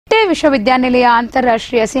ನಿಟ್ಟೆ ವಿಶ್ವವಿದ್ಯಾನಿಲಯ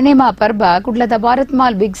ಅಂತಾರಾಷ್ಟ್ರೀಯ ಸಿನಿಮಾ ಪರ್ಬ ಕುಡ್ಲದ ಭಾರತ್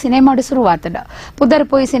ಮಾಲ್ ಬಿಗ್ ಸಿನಿಮಾಡು ಶುರುವಾತಡ ಪುದರ್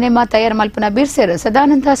ಪೋಯಿ ಸಿನಿಮಾ ತಯಾರು ಮಲ್ಪನ ಬಿರ್ಸೆರ್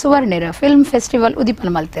ಸದಾನಂದ ಸುವರ್ಣೆರ್ ಫಿಲ್ಮ್ ಫೆಸ್ಟಿವಲ್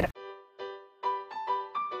ಉದಿಪನ ಮಲ್ತೆರ್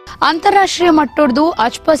ಅಂತಾರಾಷ್ಟ್ರೀಯ ಮಟ್ಟೊಡ್ದು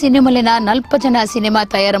ಅಜ್ಪ ಸಿನಿಮಲಿನ 40 ಜನ ಸಿನಿಮಾ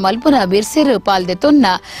ತಯಾರು ಮಲ್ಪುನ ಬಿರ್ಸೆರ್ ಪಾಲ್ದೆತೊನ್ನ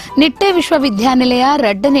ನಿಟ್ಟೆ ವಿಶ್ವವಿದ್ಯಾನಿಲಯ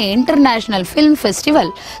ರಡ್ಡನೇ ಇಂಟರ್ನ್ಯಾಷನಲ್ ಫಿಲ್ಮ್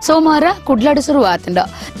ಫೆಸ್ಟಿವಲ್ ಸೋಮವಾರ ಕುಡ್ಲಡು ಶುರುವಾತಂಡ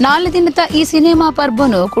 4 ದಿನದ ಈ ಸಿನಿಮಾ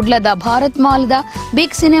ಪರ್ಬನು ಕುಡ್ಲದ ಭಾರತ್ ಮಾಲ್ದ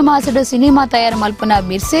ಬಿಗ್ ಸಿನಿಮಾಸ್ಡ್ ಸಿನಿಮಾ ತಯಾರು ಮಲ್ಪುನ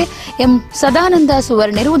ಬಿರ್ಸೆ ಎಂ ಸದಾನಂದ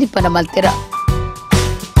ಸುವರ್ಣೆರ್ ಉದಿಪನ ಮಲ್ತೆರ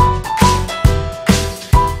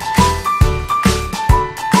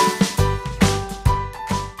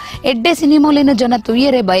ಎಡ್ಡೆ ಸಿನಿಮಾಲಿನ ಜನ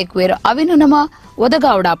ತುಯ್ಯರೆ ಬಯಕುವೇರು ಅವಿನು ನಮ್ಮ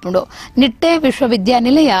ಒದಗಾವಡಾಪುಂಡು ನಿಟ್ಟೆ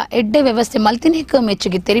ವಿಶ್ವವಿದ್ಯಾನಿಲಯ ಎಡ್ಡೆ ವ್ಯವಸ್ಥೆ ಮಲ್ತಿನೇಕ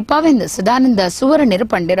ಮೆಚ್ಚುಗೆ ತೆರಿಪಾವೆಂದು Sadananda ಸುವರ್ಣೆರ್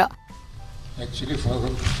ಪಂಡಿರ. Actually,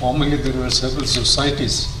 formerly there were several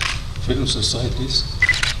societies, film societies,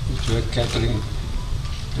 which were catering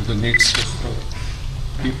to the needs of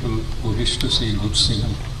people who wish to see good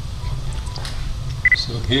cinema.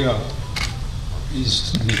 So here is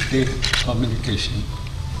Nitte Communication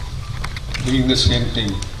doing the same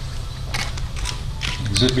thing,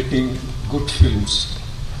 exhibiting good films,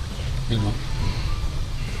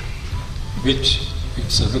 which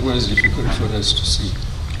it's otherwise difficult for us to see,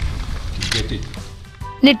 to get it.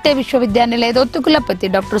 Nitte ವಿಶ್ವವಿದ್ಯಾನಿಲಯದ ಒತ್ತುಕುಲಪತಿ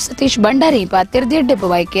doctor Satish Bhandari ಪಾತಿರ್ದಿಡ್ಡೆ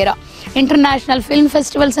ಪವಾಯ್ಕೇರ international film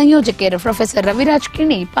festival ಸಂಯೋಜಕರು professor Raviraj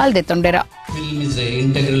Kini ಪಾಲ್ದೆತೊಂಡೆರ. Film is an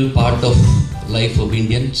integral part of life of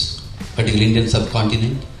Indians, particularly Indian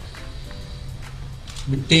subcontinent.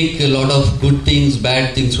 We take a lot of good things, bad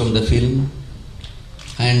things from the film,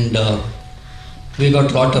 and we got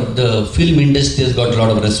lot of the film industry has got a lot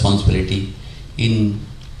of responsibility in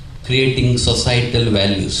creating societal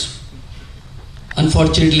values.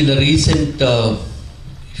 Unfortunately, the recent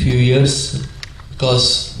few years, because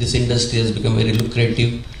this industry has become very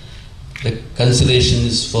lucrative, the consideration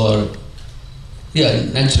is for,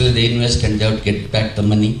 naturally they invest and they have to get back the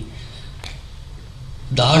money.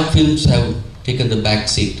 The art films have taken the back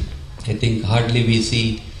seat. I think hardly we see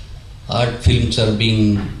art films are being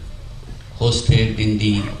hosted in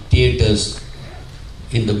the theatres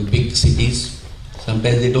in the big cities.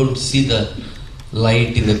 Sometimes they don't see the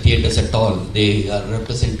light in the theatres at all. They are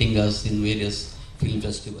representing us in various film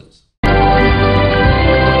festivals.